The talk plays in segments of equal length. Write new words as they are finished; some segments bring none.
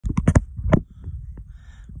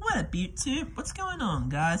What up, YouTube? What's going on,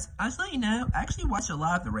 guys? I was letting you know, I actually watched a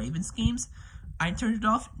lot of the Ravens games. I turned it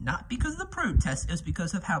off not because of the protest, it was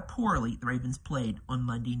because of how poorly the Ravens played on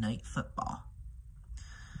Monday Night Football.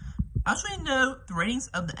 I was letting you know, the ratings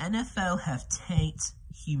of the NFL have tanked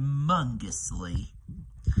humongously.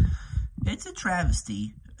 It's a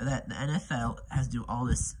travesty that the NFL has to do all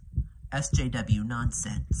this SJW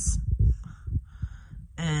nonsense.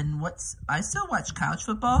 And I still watch college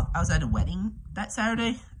football. I was at a wedding that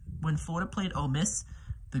Saturday when Florida played Ole Miss.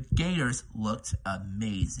 The Gators looked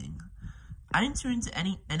amazing. I didn't tune into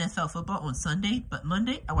any NFL football on Sunday, but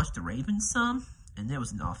Monday I watched the Ravens some, and it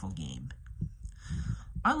was an awful game.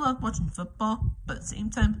 I love watching football, but at the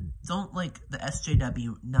same time, don't like the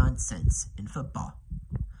SJW nonsense in football.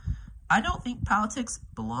 I don't think politics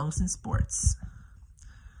belongs in sports.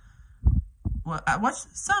 Well, I watched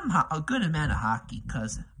a good amount of hockey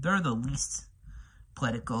because they're the least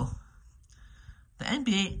political. The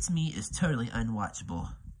NBA, to me, is totally unwatchable.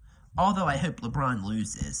 Although I hope LeBron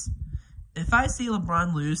loses. If I see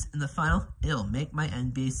LeBron lose in the final, it'll make my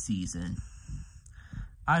NBA season.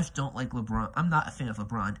 I just don't like LeBron. I'm not a fan of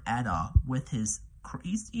LeBron at all. With he's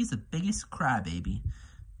the biggest crybaby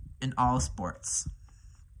in all sports.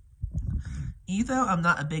 Even though I'm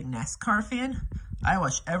not a big NASCAR fan, I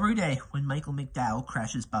watch every day when Michael McDowell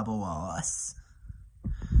crashes Bubba Wallace.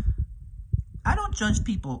 I don't judge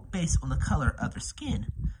people based on the color of their skin.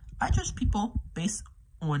 I judge people based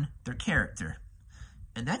on their character.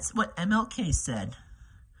 And that's what MLK said.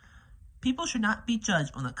 People should not be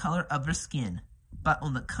judged on the color of their skin, but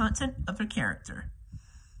on the content of their character.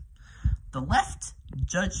 The left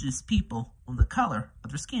judges people on the color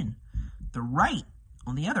of their skin. The right,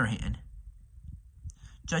 on the other hand,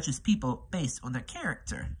 judges people based on their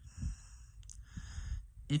character.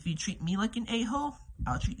 If you treat me like an a-hole,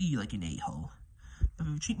 I'll treat you like an a-hole. But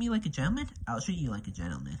if you treat me like a gentleman, I'll treat you like a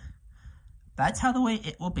gentleman. That's how the way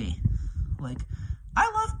it will be. Like, I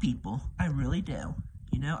love people. I really do.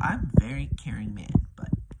 You know, I'm a very caring man. But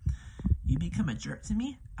you become a jerk to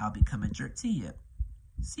me, I'll become a jerk to you.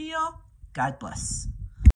 See y'all. God bless.